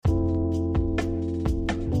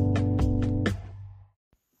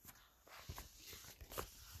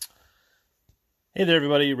Hey there,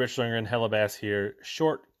 everybody. Rich Lundgren, Hellabass here.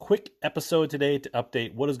 Short, quick episode today to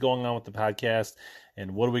update what is going on with the podcast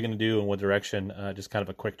and what are we going to do in what direction. Just kind of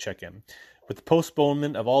a quick check-in. With the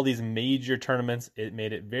postponement of all these major tournaments, it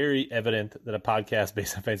made it very evident that a podcast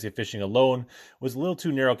based on fantasy fishing alone was a little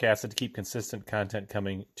too narrowcasted to keep consistent content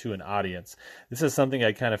coming to an audience. This is something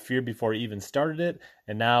I kind of feared before I even started it,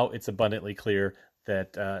 and now it's abundantly clear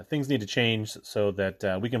that things need to change so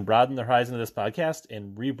that we can broaden the horizon of this podcast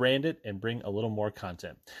and rebrand it and bring a little more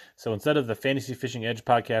content. So instead of the Fantasy Fishing Edge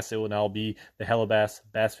podcast, it will now be the Hellabass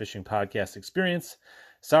Bass Fishing Podcast Experience.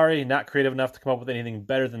 Sorry, not creative enough to come up with anything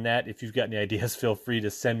better than that. If you've got any ideas, feel free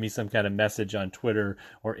to send me some kind of message on Twitter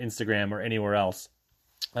or Instagram or anywhere else.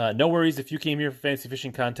 No worries if you came here for fantasy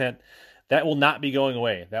fishing content. That will not be going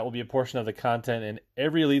away. That will be a portion of the content in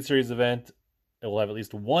every Elite Series event. It will have at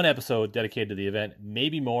least one episode dedicated to the event,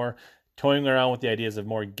 maybe more, toying around with the ideas of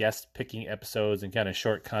more guest-picking episodes and kind of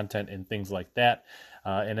short content and things like that.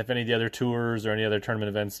 And if any of the other tours or any other tournament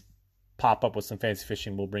events pop up with some fantasy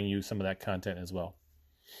fishing, we'll bring you some of that content as well.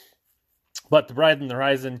 But to broaden the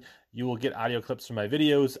horizon, you will get audio clips from my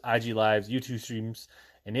videos, IG Lives, YouTube streams,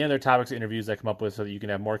 and any other topics or interviews I come up with so that you can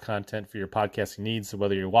have more content for your podcasting needs. So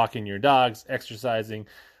whether you're walking your dogs, exercising,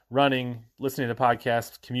 running, listening to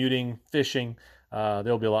podcasts, commuting, fishing,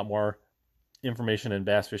 there'll be a lot more information and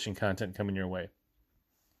bass fishing content coming your way.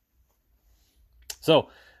 So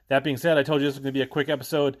that being said, I told you this was going to be a quick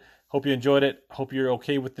episode. Hope you enjoyed it. Hope you're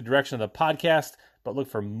okay with the direction of the podcast, but look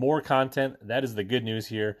for more content. That is the good news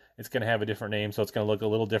here. It's going to have a different name, so it's going to look a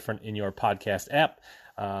little different in your podcast app.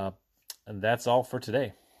 And that's all for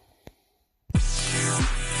today.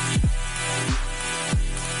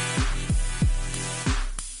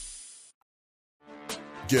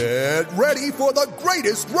 Get ready for the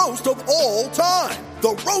greatest roast of all time,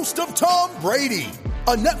 the Roast of Tom Brady,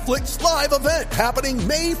 a Netflix live event happening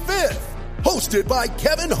May 5th. Hosted by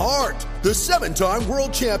Kevin Hart, the 7-time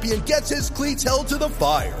world champion gets his cleats held to the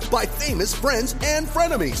fire by famous friends and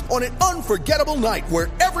frenemies on an unforgettable night where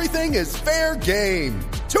everything is fair game.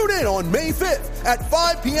 Tune in on May 5th at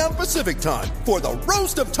 5 p.m. Pacific time for the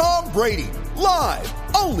Roast of Tom Brady, live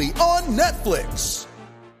only on Netflix.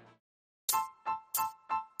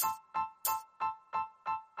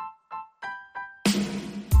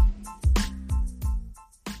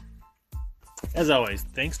 As always,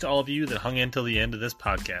 thanks to all of you that hung in till the end of this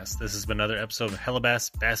podcast. This has been another episode of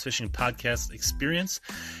Hellabass Bass Fishing Podcast Experience.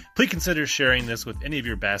 Please consider sharing this with any of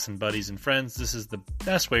your bassin buddies and friends. This is the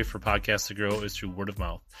best way for podcasts to grow is through word of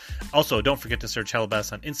mouth. Also, don't forget to search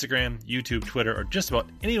Hellabass on Instagram, YouTube, Twitter, or just about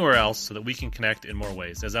anywhere else so that we can connect in more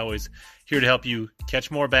ways. As always, here to help you catch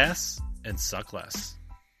more bass and suck less.